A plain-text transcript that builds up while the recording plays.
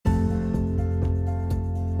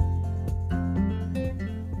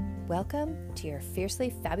Welcome to your Fiercely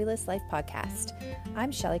Fabulous Life podcast.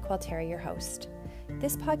 I'm Shelley Qualteri, your host.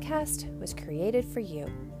 This podcast was created for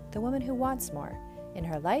you, the woman who wants more in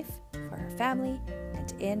her life, for her family,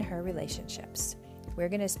 and in her relationships. We're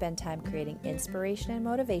going to spend time creating inspiration and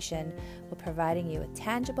motivation while providing you with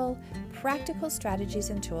tangible, practical strategies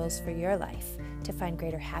and tools for your life to find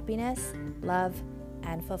greater happiness, love,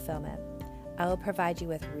 and fulfillment. I will provide you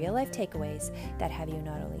with real-life takeaways that have you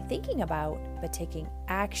not only thinking about, but taking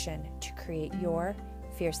action to create your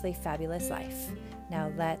fiercely fabulous life.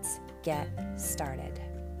 Now let's get started.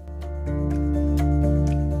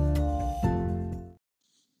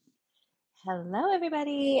 Hello,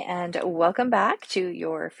 everybody, and welcome back to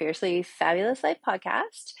your Fiercely Fabulous Life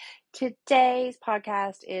podcast. Today's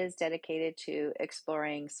podcast is dedicated to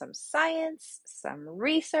exploring some science, some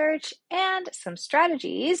research, and some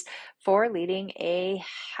strategies for leading a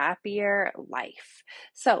happier life.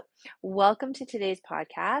 So, welcome to today's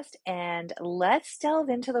podcast, and let's delve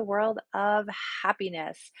into the world of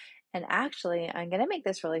happiness. And actually, I'm going to make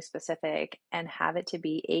this really specific and have it to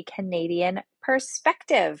be a Canadian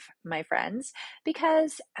perspective, my friends,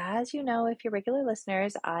 because as you know, if you're regular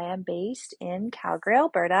listeners, I am based in Calgary,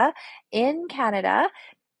 Alberta, in Canada.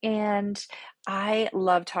 And I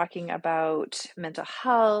love talking about mental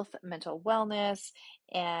health, mental wellness,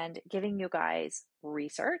 and giving you guys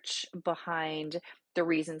research behind the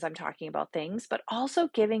reasons I'm talking about things, but also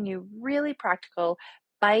giving you really practical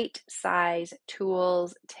bite-sized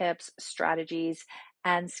tools, tips, strategies,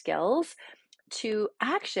 and skills to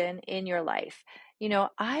action in your life. You know,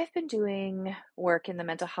 I've been doing work in the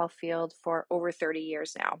mental health field for over 30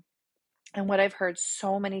 years now. And what I've heard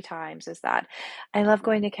so many times is that I love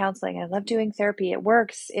going to counseling. I love doing therapy. It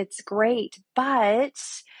works. It's great. But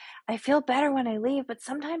I feel better when I leave. But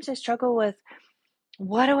sometimes I struggle with,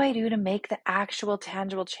 what do I do to make the actual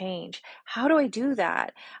tangible change? How do I do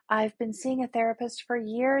that? I've been seeing a therapist for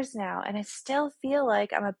years now, and I still feel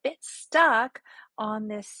like I'm a bit stuck on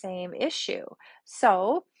this same issue.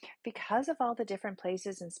 So, because of all the different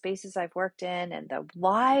places and spaces I've worked in and the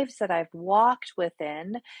lives that I've walked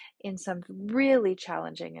within in some really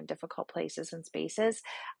challenging and difficult places and spaces,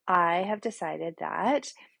 I have decided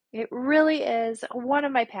that it really is one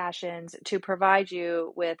of my passions to provide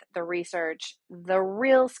you with the research, the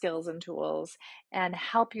real skills and tools, and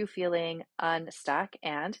help you feeling unstuck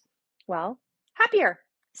and, well, happier.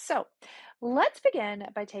 So let's begin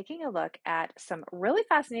by taking a look at some really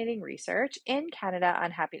fascinating research in Canada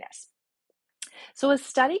on happiness. So, a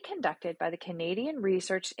study conducted by the Canadian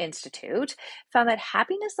Research Institute found that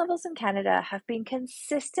happiness levels in Canada have been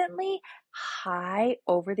consistently high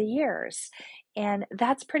over the years. And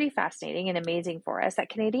that's pretty fascinating and amazing for us that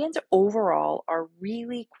Canadians overall are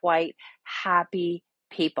really quite happy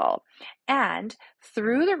people. And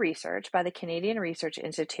through the research by the Canadian Research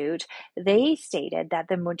Institute, they stated that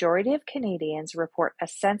the majority of Canadians report a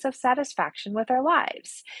sense of satisfaction with their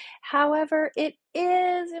lives. However, it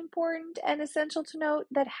is important and essential to note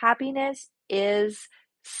that happiness is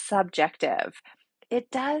subjective.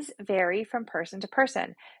 It does vary from person to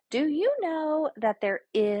person. Do you know that there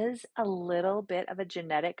is a little bit of a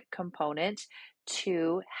genetic component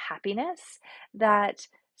to happiness? That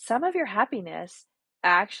some of your happiness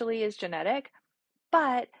actually is genetic,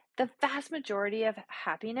 but the vast majority of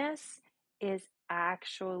happiness is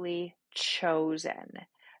actually chosen.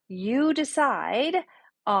 You decide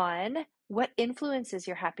on what influences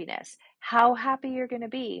your happiness, how happy you're going to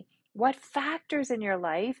be, what factors in your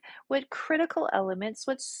life, what critical elements,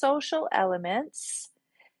 what social elements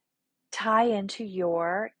tie into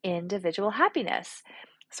your individual happiness.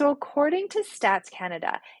 So, according to Stats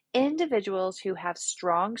Canada, individuals who have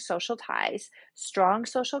strong social ties, strong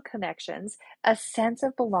social connections, a sense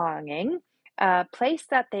of belonging, a place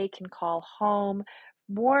that they can call home,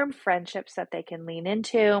 warm friendships that they can lean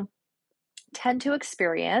into, tend to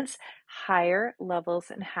experience higher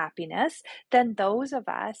levels in happiness than those of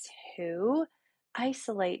us who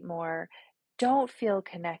isolate more, don't feel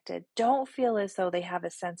connected, don't feel as though they have a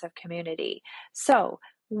sense of community. So,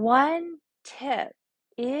 one tip,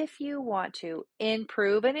 if you want to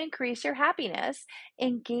improve and increase your happiness,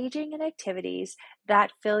 engaging in activities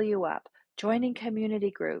that fill you up, joining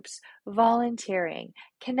community groups, volunteering,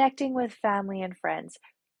 connecting with family and friends,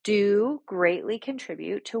 do greatly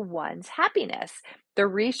contribute to one's happiness. The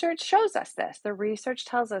research shows us this. The research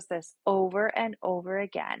tells us this over and over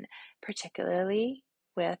again, particularly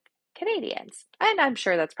with Canadians. And I'm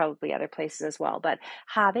sure that's probably other places as well. But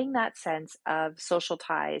having that sense of social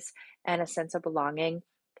ties and a sense of belonging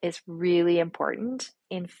is really important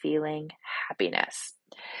in feeling happiness.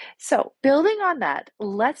 So, building on that,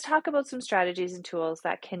 let's talk about some strategies and tools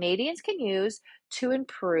that Canadians can use to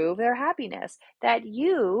improve their happiness, that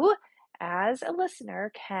you, as a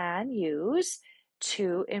listener, can use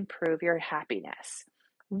to improve your happiness.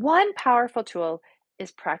 One powerful tool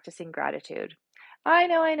is practicing gratitude. I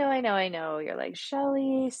know. You're like,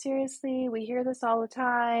 Shelly, seriously, we hear this all the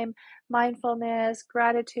time. Mindfulness,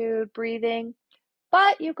 gratitude, breathing.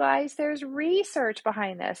 But you guys, there's research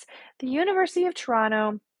behind this. The University of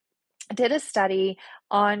Toronto did a study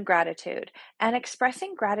on gratitude, and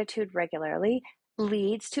expressing gratitude regularly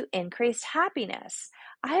leads to increased happiness.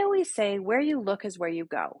 I always say, where you look is where you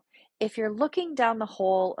go. If you're looking down the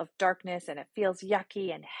hole of darkness and it feels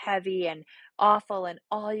yucky and heavy and awful, and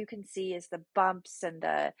all you can see is the bumps and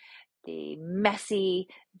the messy,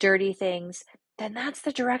 dirty things, then that's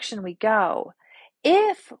the direction we go.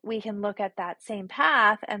 If we can look at that same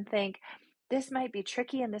path and think, this might be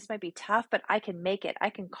tricky and this might be tough, but I can make it. I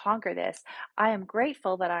can conquer this. I am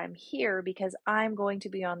grateful that I'm here because I'm going to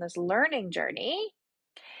be on this learning journey.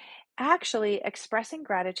 Actually, expressing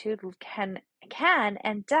gratitude can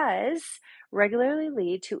and does regularly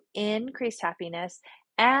lead to increased happiness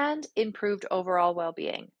and improved overall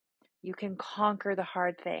well-being. You can conquer the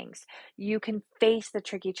hard things. You can face the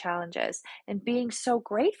tricky challenges, and being so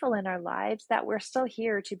grateful in our lives that we're still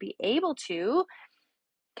here to be able to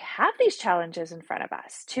have these challenges in front of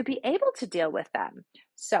us, to be able to deal with them.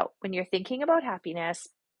 So, when you're thinking about happiness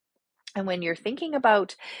and when you're thinking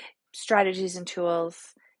about strategies and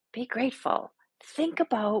tools, be grateful. Think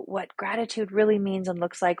about what gratitude really means and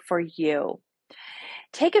looks like for you.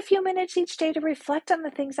 Take a few minutes each day to reflect on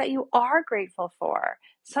the things that you are grateful for.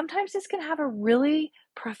 Sometimes this can have a really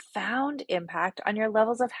profound impact on your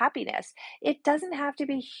levels of happiness. It doesn't have to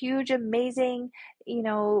be huge, amazing, you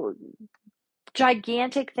know,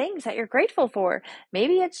 gigantic things that you're grateful for.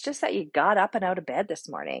 Maybe it's just that you got up and out of bed this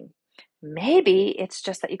morning. Maybe it's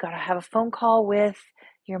just that you got to have a phone call with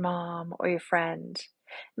your mom or your friend.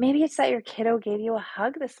 Maybe it's that your kiddo gave you a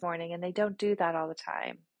hug this morning and they don't do that all the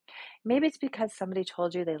time. Maybe it's because somebody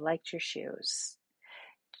told you they liked your shoes.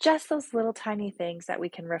 Just those little tiny things that we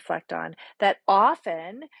can reflect on that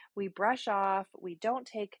often we brush off, we don't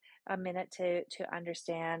take a minute to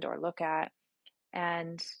understand or look at,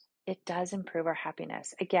 and it does improve our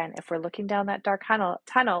happiness. Again, if we're looking down that dark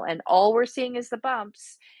tunnel and all we're seeing is the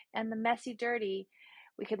bumps and the messy, dirty,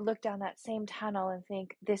 we could look down that same tunnel and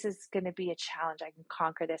think, this is going to be a challenge. I can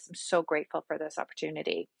conquer this. I'm so grateful for this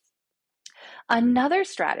opportunity. Another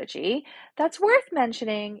strategy that's worth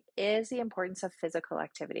mentioning is the importance of physical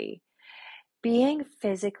activity. Being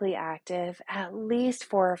physically active at least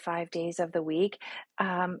 4 or 5 days of the week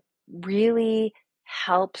really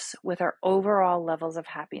helps with our overall levels of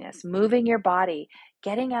happiness. Moving your body,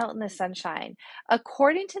 getting out in the sunshine.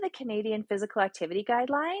 According to the Canadian Physical Activity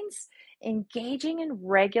Guidelines, engaging in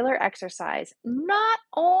regular exercise not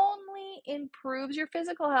only improves your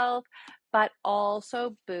physical health, but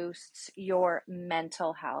also boosts your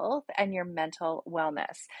mental health and your mental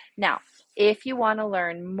wellness. Now, if you want to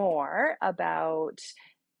learn more about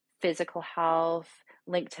physical health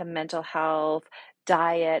linked to mental health,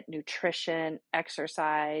 diet, nutrition,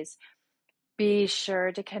 exercise, be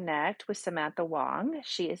sure to connect with Samantha Wong.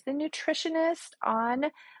 She is the nutritionist on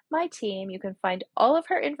my team. You can find all of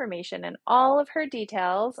her information and all of her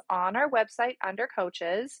details on our website under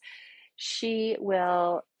coaches. She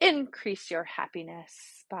will increase your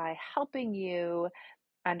happiness by helping you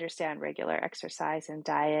understand regular exercise and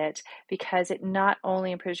diet, because it not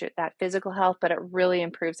only improves that physical health, but it really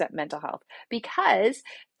improves that mental health, because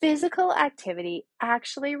physical activity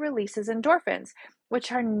actually releases endorphins,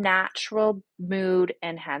 which are natural mood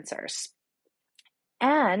enhancers.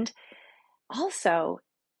 And also,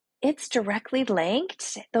 it's directly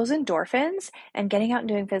linked, those endorphins and getting out and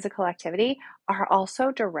doing physical activity are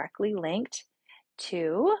also directly linked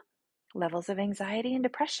to levels of anxiety and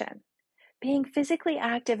depression. Being physically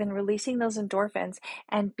active and releasing those endorphins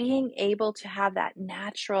and being able to have that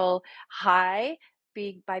natural high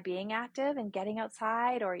by being active and getting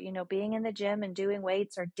outside, or being in the gym and doing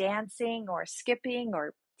weights or dancing or skipping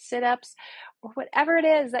or sit-ups or whatever it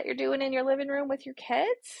is that you're doing in your living room with your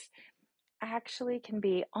kids, actually can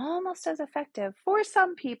be almost as effective for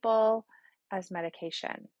some people as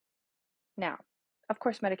medication. Now, of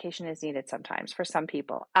course, medication is needed sometimes for some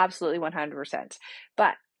people, absolutely 100%.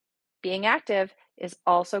 But being active is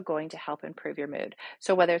also going to help improve your mood.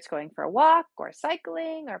 So whether it's going for a walk or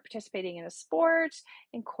cycling or participating in a sport,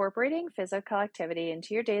 incorporating physical activity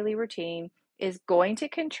into your daily routine is going to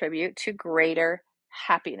contribute to greater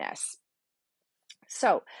happiness.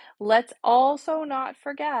 So let's also not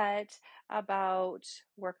forget about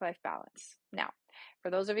work-life balance. Now, for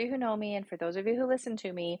those of you who know me and for those of you who listen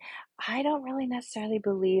to me, I don't really necessarily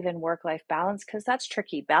believe in work-life balance because that's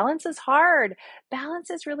tricky. Balance is hard. Balance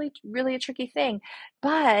is really, really a tricky thing.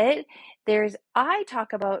 But I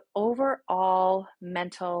talk about overall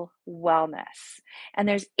mental wellness. And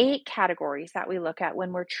there's 8 categories that we look at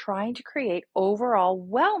when we're trying to create overall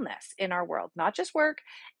wellness in our world, not just work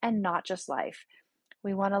and not just life.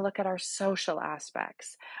 We want to look at our social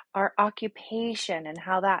aspects, our occupation and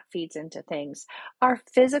how that feeds into things, our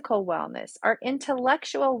physical wellness, our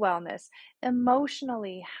intellectual wellness,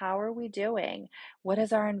 emotionally, how are we doing? What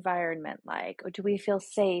is our environment like? Or do we feel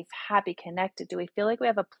safe, happy, connected? Do we feel like we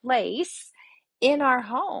have a place in our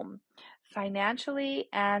home, financially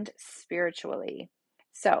and spiritually?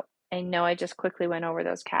 So, I know I just quickly went over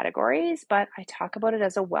those categories, but I talk about it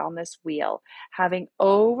as a wellness wheel, having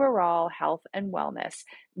overall health and wellness,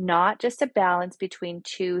 not just a balance between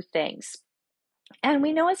two things. And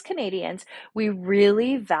we know as Canadians, we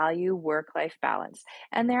really value work life balance.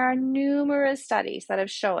 And there are numerous studies that have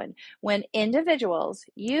shown when individuals,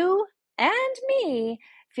 you and me,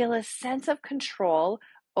 feel a sense of control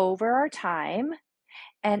over our time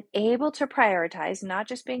and able to prioritize, not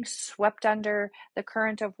just being swept under the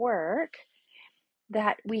current of work,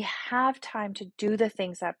 that we have time to do the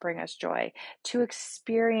things that bring us joy, to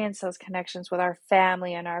experience those connections with our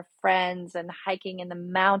family and our friends, and hiking in the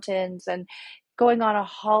mountains, and going on a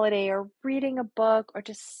holiday, or reading a book, or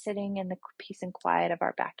just sitting in the peace and quiet of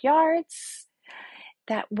our backyards.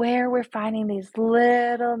 That where we're finding these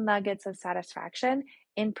little nuggets of satisfaction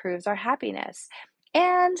improves our happiness.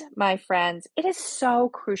 And my friends, it is so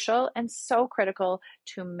crucial and so critical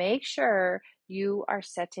to make sure you are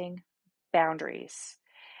setting boundaries.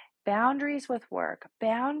 Boundaries with work,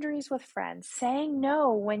 boundaries with friends, saying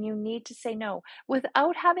no when you need to say no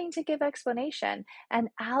without having to give explanation, and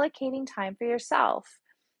allocating time for yourself,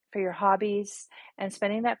 for your hobbies, and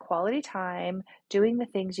spending that quality time doing the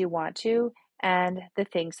things you want to and the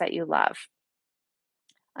things that you love.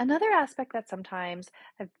 Another aspect that sometimes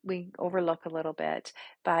we overlook a little bit,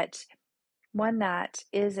 but one that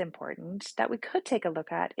is important that we could take a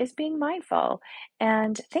look at is being mindful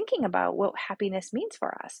and thinking about what happiness means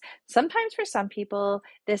for us. Sometimes for some people,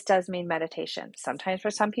 this does mean meditation. Sometimes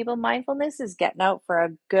for some people, mindfulness is getting out for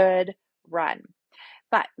a good run.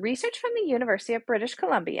 But research from the University of British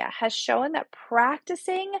Columbia has shown that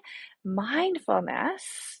practicing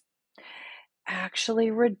mindfulness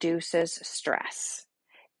actually reduces stress.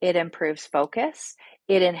 It improves focus.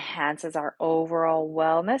 It enhances our overall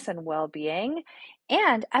wellness and well being.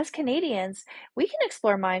 And as Canadians, we can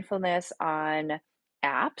explore mindfulness on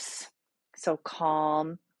apps. So,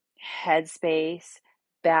 Calm, Headspace,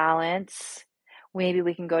 Balance. Maybe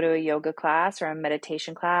we can go to a yoga class or a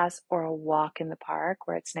meditation class or a walk in the park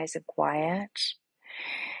where it's nice and quiet.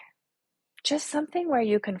 Just something where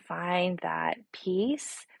you can find that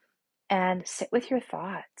peace and sit with your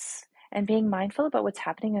thoughts and being mindful about what's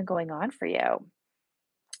happening and going on for you.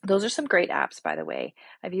 Those are some great apps, by the way.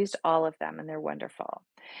 I've used all of them and they're wonderful.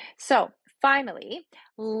 So, finally,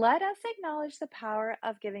 let us acknowledge the power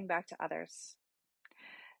of giving back to others.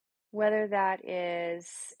 Whether that is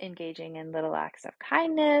engaging in little acts of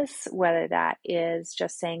kindness, whether that is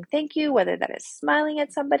just saying thank you, whether that is smiling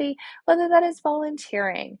at somebody, whether that is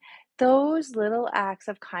volunteering. Those little acts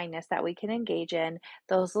of kindness that we can engage in,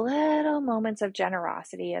 those little moments of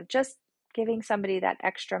generosity, of just giving somebody that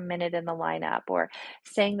extra minute in the lineup, or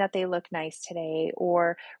saying that they look nice today,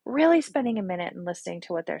 or really spending a minute and listening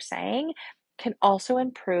to what they're saying, can also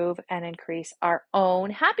improve and increase our own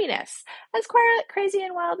happiness. As crazy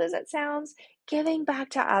and wild as it sounds, giving back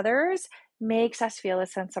to others makes us feel a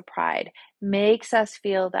sense of pride, makes us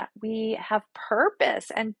feel that we have purpose,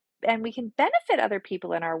 and we can benefit other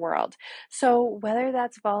people in our world. So whether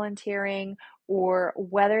that's volunteering, or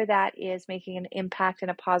whether that is making an impact in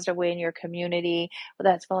a positive way in your community,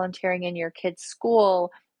 whether that's volunteering in your kids'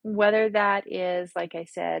 school, whether that is, like I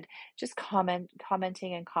said, just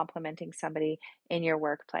commenting and complimenting somebody in your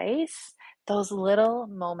workplace, those little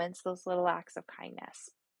moments, those little acts of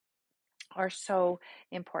kindness are so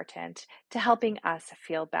important to helping us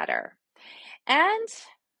feel better. And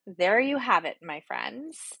there you have it, my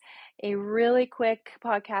friends. A really quick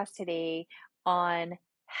podcast today on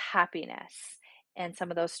happiness and some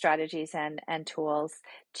of those strategies and tools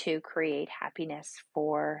to create happiness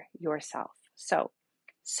for yourself. So,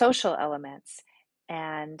 social elements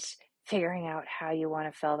and figuring out how you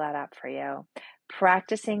want to fill that up for you,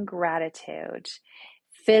 practicing gratitude,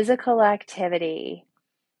 physical activity,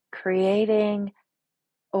 creating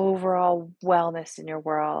overall wellness in your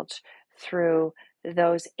world through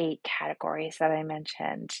those 8 categories that I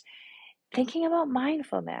mentioned. thinking about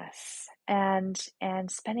mindfulness and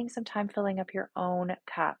spending some time filling up your own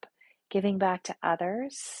cup, giving back to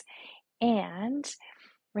others. And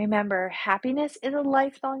remember, happiness is a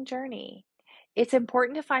lifelong journey. It's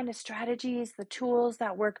important to find the strategies, the tools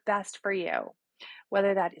that work best for you,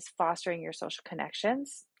 whether that is fostering your social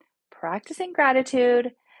connections, practicing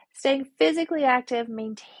gratitude, staying physically active,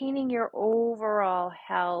 maintaining your overall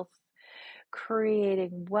health,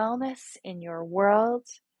 creating wellness in your world,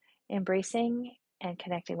 embracing and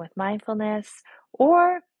connecting with mindfulness,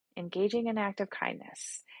 or engaging in act of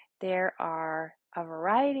kindness. There are a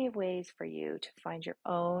variety of ways for you to find your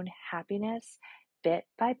own happiness bit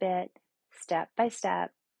by bit, step by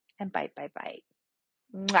step, and bite by bite.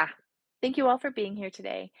 Mwah! Thank you all for being here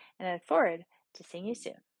today, and I look forward to seeing you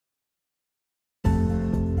soon.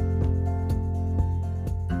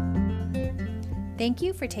 Thank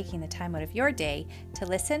you for taking the time out of your day to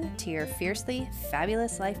listen to your Fiercely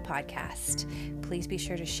Fabulous Life podcast. Please be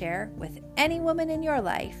sure to share with any woman in your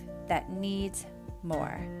life that needs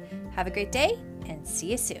more. Have a great day and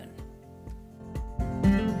see you soon.